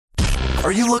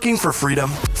Are you looking for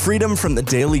freedom? Freedom from the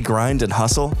daily grind and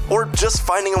hustle? Or just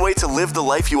finding a way to live the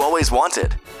life you always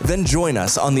wanted? Then join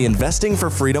us on the Investing for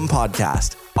Freedom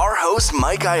podcast. Our host,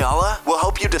 Mike Ayala, will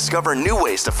help you discover new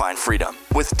ways to find freedom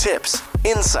with tips,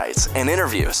 insights, and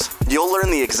interviews. You'll learn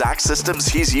the exact systems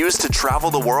he's used to travel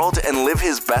the world and live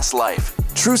his best life.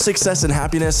 True success and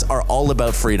happiness are all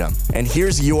about freedom. And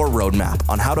here's your roadmap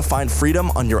on how to find freedom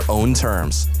on your own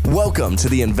terms. Welcome to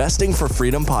the Investing for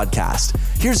Freedom podcast.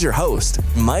 Here's your host,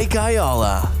 Mike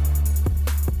Ayala.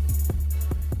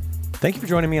 Thank you for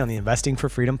joining me on the Investing for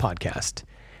Freedom podcast.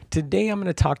 Today, I'm going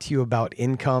to talk to you about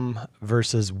income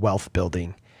versus wealth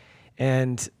building.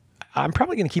 And I'm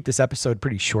probably going to keep this episode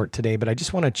pretty short today, but I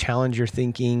just want to challenge your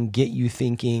thinking, get you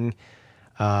thinking,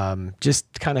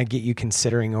 just kind of get you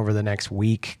considering over the next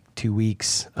week, 2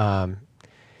 weeks, where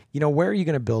are you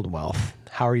going to build wealth?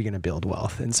 How are you going to build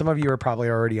wealth? And some of you are probably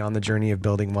already on the journey of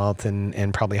building wealth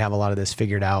and probably have a lot of this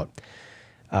figured out.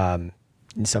 And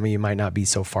some of you might not be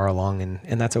so far along,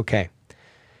 and that's okay.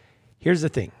 Here's the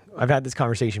thing. I've had this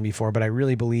conversation before, but I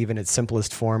really believe in its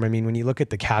simplest form. I mean, when you look at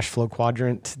the cash flow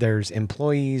quadrant, there's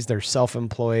employees, there's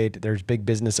self-employed, there's big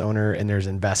business owner, and there's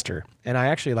investor. And I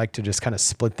actually like to just kind of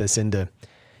split this into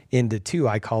two.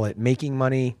 I call it making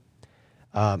money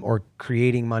or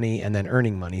creating money and then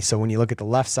earning money. So when you look at the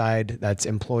left side, that's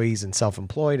employees and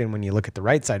self-employed. And when you look at the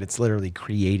right side, it's literally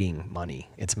creating money.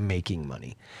 It's making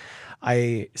money.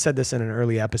 I said this in an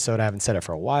early episode. I haven't said it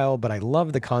for a while, but I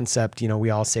love the concept.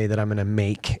 We all say that I'm going to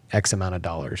make X amount of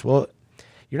dollars. Well,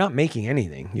 you're not making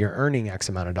anything. You're earning X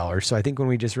amount of dollars. So I think when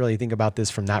we just really think about this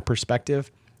from that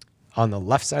perspective, on the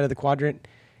left side of the quadrant,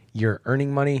 you're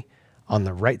earning money. On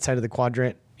the right side of the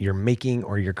quadrant, you're making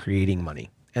or you're creating money.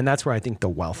 And that's where I think the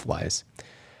wealth lies.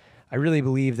 I really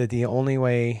believe that the only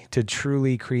way to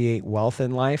truly create wealth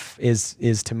in life is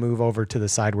to move over to the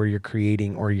side where you're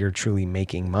creating or you're truly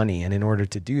making money. And in order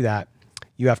to do that,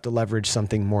 you have to leverage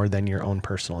something more than your own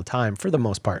personal time for the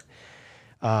most part.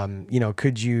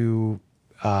 Could you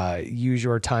use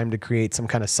your time to create some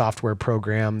kind of software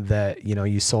program that,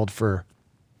 you sold for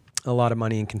a lot of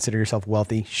money and consider yourself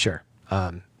wealthy? Sure.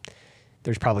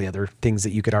 There's probably other things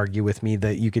that you could argue with me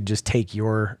that you could just take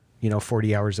your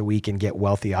 40 hours a week and get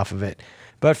wealthy off of it.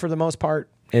 But for the most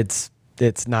part, it's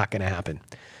not going to happen.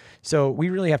 So we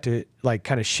really have to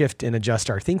kind of shift and adjust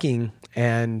our thinking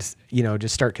and,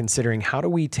 just start considering how do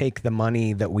we take the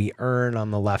money that we earn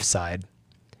on the left side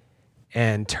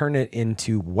and turn it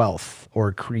into wealth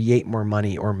or create more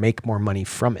money or make more money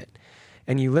from it.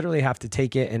 And you literally have to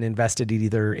take it and invest it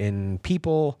either in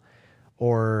people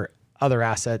or other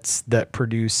assets that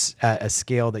produce at a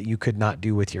scale that you could not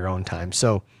do with your own time.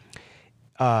 So,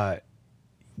 all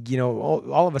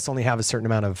of us only have a certain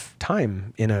amount of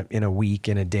time in a week,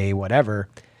 in a day, whatever.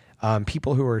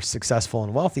 People who are successful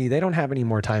and wealthy, they don't have any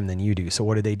more time than you do. So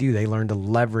what do? They learn to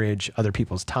leverage other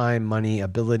people's time, money,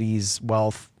 abilities,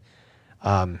 wealth,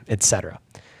 etc.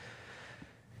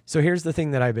 So here's the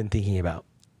thing that I've been thinking about.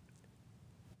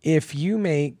 If you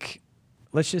make,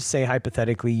 let's just say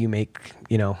hypothetically, you make,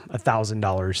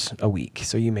 $1,000 a week.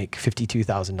 So you make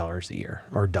 $52,000 a year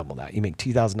or double that. You make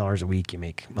 $2,000 a week, you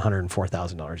make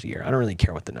 $104,000 a year. I don't really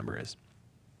care what the number is.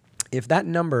 If that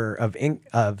number of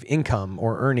income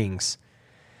or earnings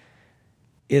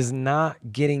is not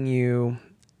getting you,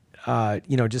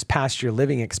 just past your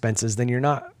living expenses, then you're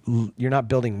not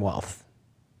building wealth.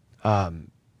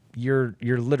 You're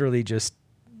literally just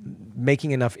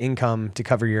making enough income to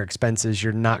cover your expenses.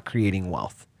 You're not creating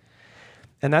wealth.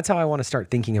 And that's how I want to start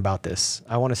thinking about this.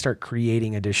 I want to start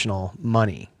creating additional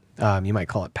money. You might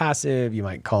call it passive. You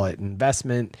might call it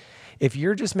investment. If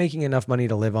you're just making enough money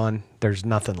to live on, there's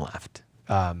nothing left.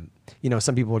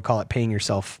 Some people would call it paying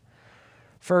yourself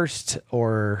first,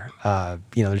 or,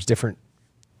 there's different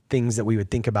things that we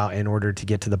would think about in order to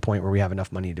get to the point where we have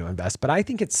enough money to invest. But I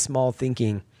think it's small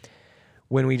thinking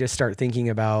when we just start thinking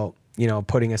about,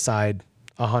 putting aside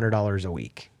 $100 a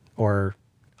week or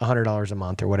 $100 a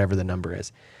month or whatever the number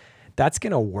is. That's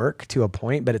going to work to a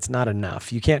point, but it's not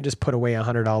enough. You can't just put away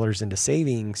 $100 into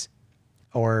savings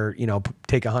or,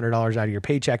 take $100 out of your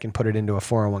paycheck and put it into a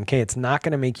 401k. It's not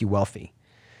going to make you wealthy.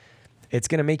 It's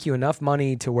going to make you enough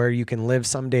money to where you can live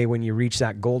someday when you reach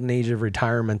that golden age of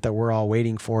retirement that we're all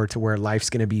waiting for, to where life's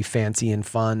going to be fancy and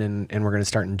fun and we're going to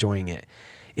start enjoying it.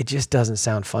 It just doesn't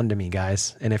sound fun to me,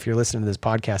 guys. And if you're listening to this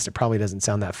podcast, it probably doesn't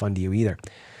sound that fun to you either.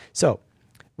 So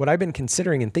what I've been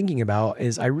considering and thinking about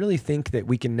is I really think that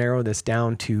we can narrow this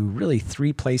down to really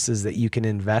 3 places that you can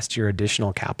invest your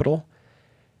additional capital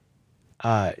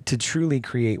to truly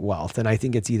create wealth. And I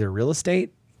think it's either real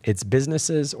estate, it's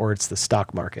businesses, or it's the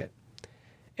stock market.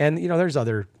 And, there's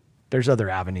other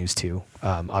avenues too.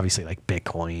 Obviously like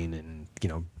Bitcoin and,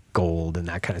 gold and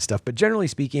that kind of stuff. But generally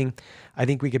speaking, I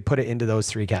think we could put it into those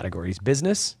three categories: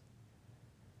 business,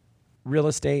 real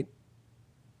estate,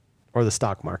 or the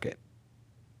stock market.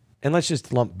 And let's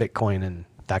just lump Bitcoin and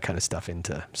that kind of stuff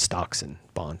into stocks and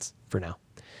bonds for now.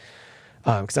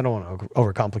 Because I don't want to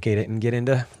overcomplicate it and get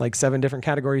into like 7 different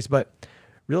categories, but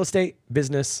real estate,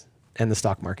 business, and the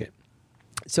stock market.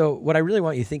 So what I really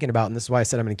want you thinking about, and this is why I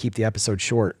said I'm going to keep the episode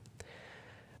short.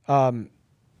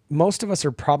 Most of us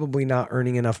are probably not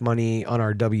earning enough money on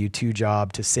our W-2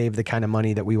 job to save the kind of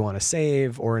money that we want to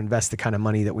save or invest the kind of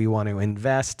money that we want to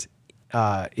invest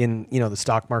in, the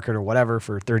stock market or whatever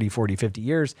for 30, 40, 50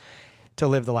 years to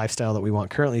live the lifestyle that we want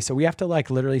currently. So we have to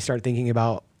literally start thinking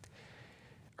about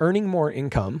earning more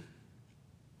income,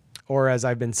 or as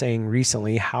I've been saying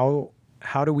recently, how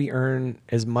do we earn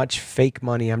as much fake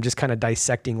money? I'm just kind of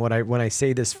dissecting when I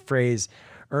say this phrase,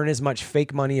 earn as much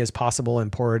fake money as possible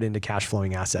and pour it into cash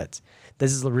flowing assets.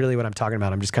 This is really what I'm talking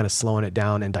about. I'm just kind of slowing it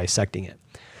down and dissecting it.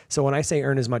 So when I say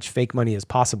earn as much fake money as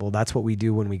possible, that's what we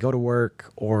do when we go to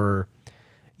work, or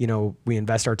we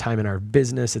invest our time in our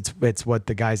business. It's what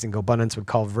the guys in GoBundance would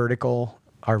call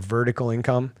our vertical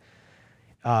income.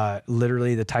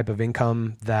 Literally the type of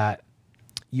income that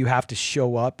you have to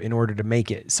show up in order to make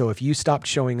it. So if you stopped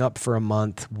showing up for a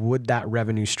month, would that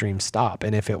revenue stream stop?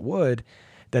 And if it would,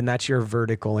 then that's your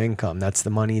vertical income. That's the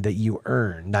money that you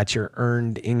earn. That's your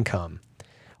earned income.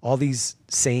 All these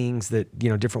sayings that,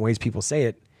 different ways people say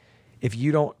it, if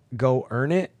you don't go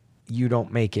earn it, you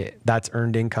don't make it. That's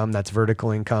earned income. That's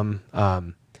vertical income.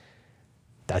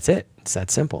 That's it. It's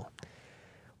that simple.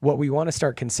 What we want to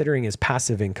start considering is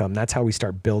passive income. That's how we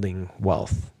start building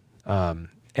wealth.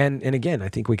 And again, I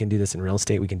think we can do this in real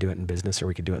estate. We can do it in business, or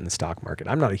we can do it in the stock market.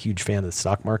 I'm not a huge fan of the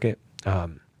stock market.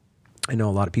 I know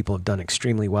a lot of people have done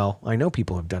extremely well. I know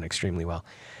people have done extremely well.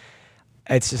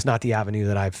 It's just not the avenue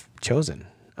that I've chosen.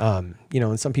 And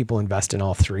some people invest in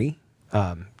all three.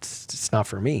 It's not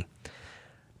for me.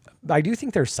 I do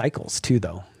think there's cycles too,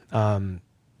 though.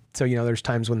 So, there's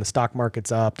times when the stock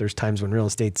market's up, there's times when real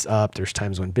estate's up, there's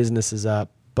times when business is up,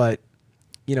 but,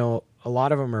 a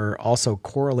lot of them are also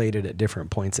correlated at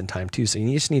different points in time too. So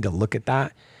you just need to look at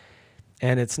that,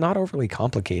 and it's not overly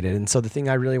complicated. And so the thing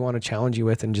I really want to challenge you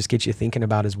with and just get you thinking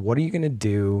about is, what are you going to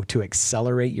do to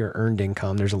accelerate your earned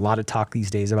income? There's a lot of talk these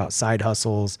days about side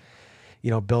hustles,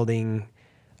 building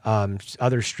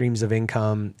other streams of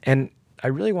income. And I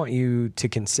really want you to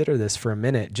consider this for a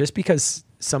minute. Just because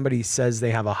somebody says they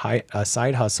have a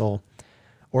side hustle,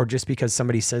 or just because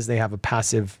somebody says they have a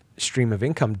passive stream of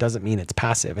income, doesn't mean it's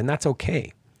passive. And that's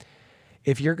okay.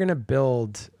 If you're going to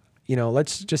build,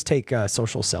 let's just take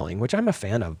social selling, which I'm a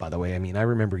fan of, by the way. I mean, I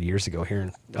remember years ago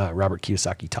hearing Robert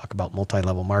Kiyosaki talk about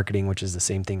multi-level marketing, which is the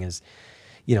same thing as,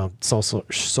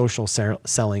 social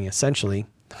selling, essentially.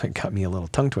 It got me a little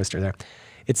tongue twister there.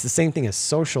 It's the same thing as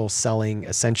social selling,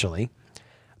 essentially.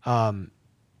 I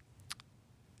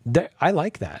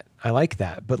like that.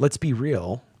 But let's be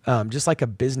real. Just like a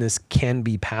business can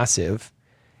be passive,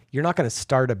 you're not going to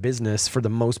start a business for the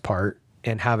most part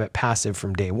and have it passive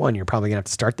from day one. You're probably gonna have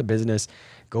to start the business,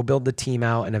 go build the team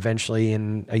out, and eventually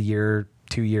in a year,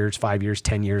 2 years, 5 years,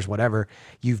 10 years, whatever,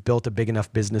 you've built a big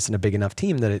enough business and a big enough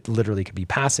team that it literally could be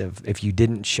passive. If you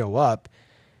didn't show up,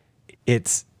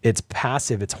 it's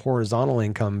passive, it's horizontal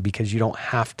income because you don't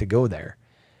have to go there.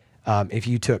 If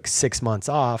you took 6 months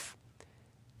off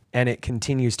and it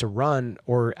continues to run,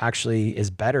 or actually is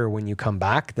better when you come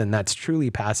back, then that's truly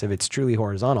passive. It's truly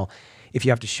horizontal. If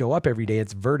you have to show up every day,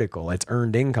 it's vertical. It's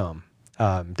earned income.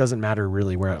 Doesn't matter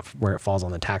really where it falls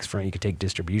on the tax front. You could take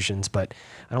distributions, but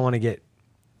I don't want to get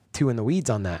too in the weeds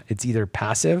on that. It's either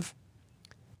passive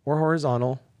or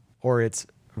horizontal, or it's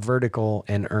vertical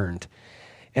and earned.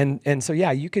 And so,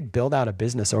 yeah, you could build out a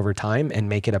business over time and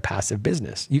make it a passive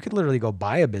business. You could literally go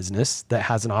buy a business that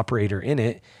has an operator in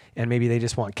it, and maybe they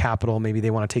just want capital. Maybe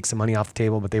they want to take some money off the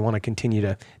table, but they want to continue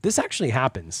to, this actually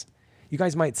happens. You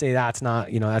guys might say that's not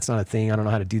a thing. I don't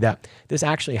know how to do that. This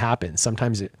actually happens.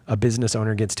 Sometimes a business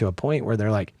owner gets to a point where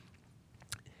they're like,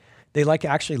 they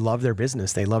actually love their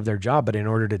business. They love their job, but in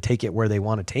order to take it where they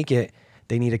want to take it,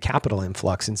 they need a capital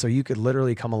influx. And so you could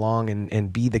literally come along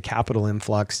and be the capital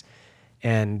influx,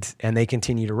 and they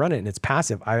continue to run it, and it's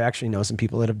passive. I actually know some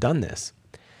people that have done this.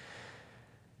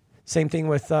 Same thing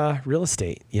with real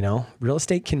estate. Real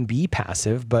estate can be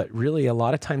passive, but really a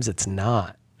lot of times it's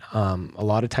not. A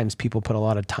lot of times people put a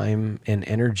lot of time and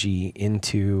energy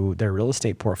into their real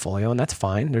estate portfolio, and that's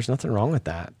fine. There's nothing wrong with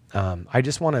that. I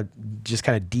just want to just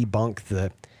kind of debunk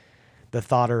the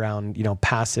thought around,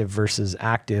 passive versus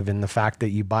active, and the fact that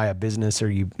you buy a business or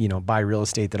you buy real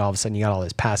estate that all of a sudden you got all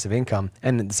this passive income.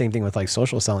 And the same thing with like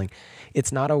social selling.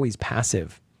 It's not always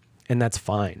passive. and that's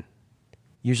fine.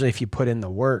 Usually if you put in the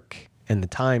work and the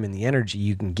time and the energy,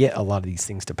 you can get a lot of these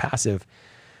things to passive.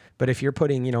 But if you're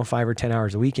putting, 5 or 10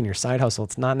 hours a week in your side hustle,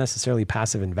 it's not necessarily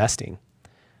passive investing.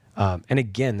 And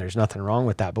again, there's nothing wrong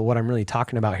with that. But what I'm really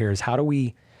talking about here is how do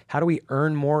we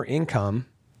earn more income?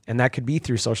 And that could be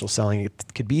through social selling. It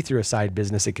could be through a side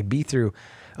business. It could be through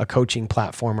a coaching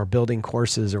platform or building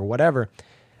courses or whatever.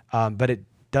 But it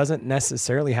doesn't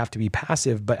necessarily have to be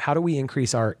passive. But how do we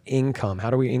increase our income? How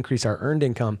do we increase our earned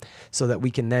income so that we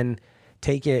can then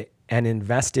take it and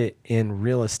invest it in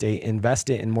real estate, invest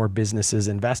it in more businesses,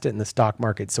 invest it in the stock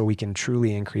market so we can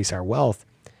truly increase our wealth?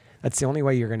 That's the only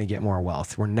way you're going to get more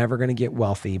wealth. We're never going to get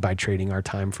wealthy by trading our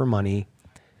time for money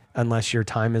unless your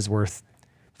time is worth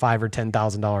 $5,000 or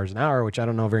 $10,000 an hour, which I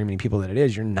don't know very many people that it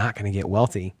is. You're not going to get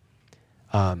wealthy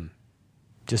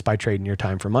just by trading your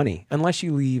time for money. Unless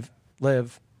you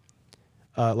live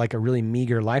like a really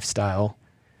meager lifestyle,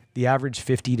 the average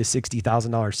 $50,000 to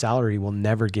 $60,000 salary will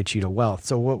never get you to wealth.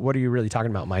 So what are you really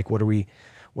talking about, Mike? What are we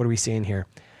saying here?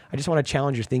 I just want to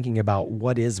challenge your thinking about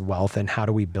what is wealth and how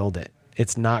do we build it?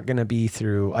 It's not going to be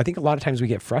through, I think a lot of times we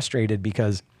get frustrated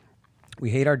because we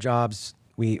hate our jobs,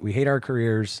 we hate our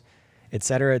careers, et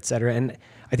cetera, et cetera. And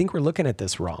I think we're looking at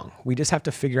this wrong. We just have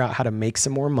to figure out how to make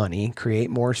some more money, create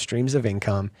more streams of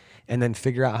income, and then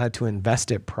figure out how to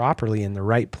invest it properly in the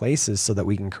right places so that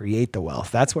we can create the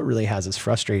wealth. That's what really has us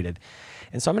frustrated.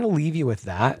 And so I'm going to leave you with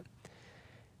that.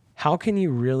 How can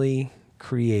you really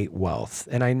create wealth?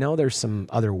 And I know there's some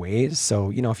other ways.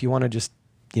 So, if you want to just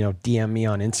DM me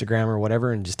on Instagram or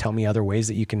whatever and just tell me other ways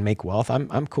that you can make wealth,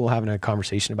 I'm cool having a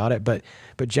conversation about it. But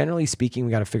generally speaking,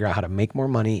 we got to figure out how to make more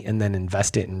money and then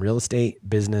invest it in real estate,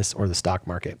 business, or the stock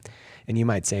market. And you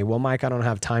might say, well, Mike, I don't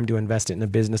have time to invest it in a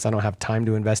business. I don't have time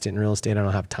to invest it in real estate. I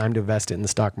don't have time to invest it in the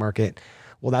stock market.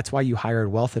 Well, that's why you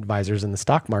hired wealth advisors in the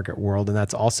stock market world. And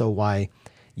that's also why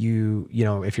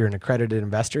if you're an accredited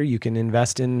investor, you can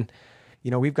invest in,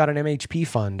 we've got an MHP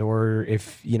fund, or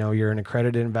if, you're an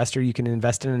accredited investor, you can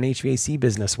invest in an HVAC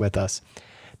business with us.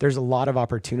 There's a lot of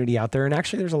opportunity out there. And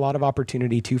actually there's a lot of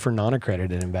opportunity too for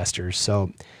non-accredited investors.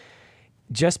 So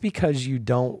just because you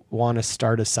don't want to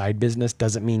start a side business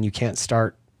doesn't mean you can't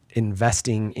start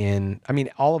investing in,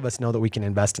 all of us know that we can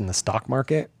invest in the stock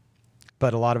market,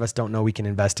 but a lot of us don't know we can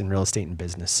invest in real estate and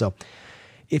business. So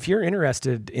if you're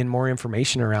interested in more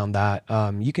information around that,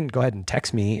 you can go ahead and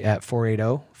text me at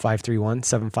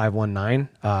 480-531-7519.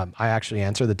 I actually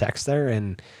answer the text there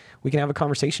and we can have a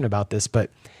conversation about this.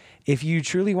 But if you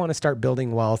truly want to start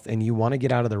building wealth and you want to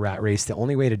get out of the rat race, the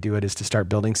only way to do it is to start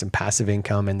building some passive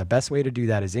income. And the best way to do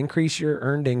that is increase your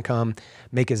earned income,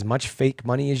 make as much fake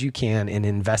money as you can, and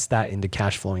invest that into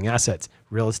cash flowing assets,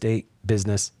 real estate,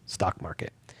 business, stock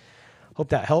market. Hope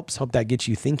that helps. Hope that gets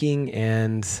you thinking.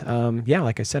 And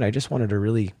like I said, I just wanted to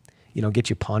really, get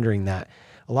you pondering that.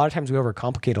 A lot of times we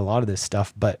overcomplicate a lot of this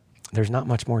stuff, but there's not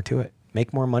much more to it.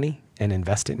 Make more money and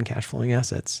invest it in cash flowing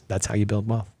assets. That's how you build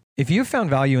wealth. If you've found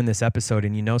value in this episode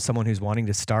and you know someone who's wanting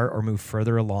to start or move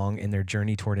further along in their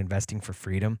journey toward investing for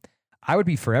freedom, I would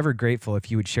be forever grateful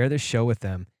if you would share this show with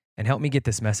them and help me get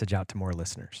this message out to more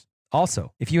listeners.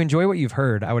 Also, if you enjoy what you've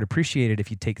heard, I would appreciate it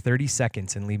if you'd take 30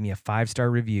 seconds and leave me a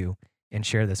 5-star review and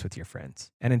share this with your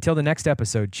friends. And until the next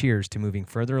episode, cheers to moving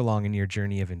further along in your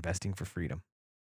journey of investing for freedom.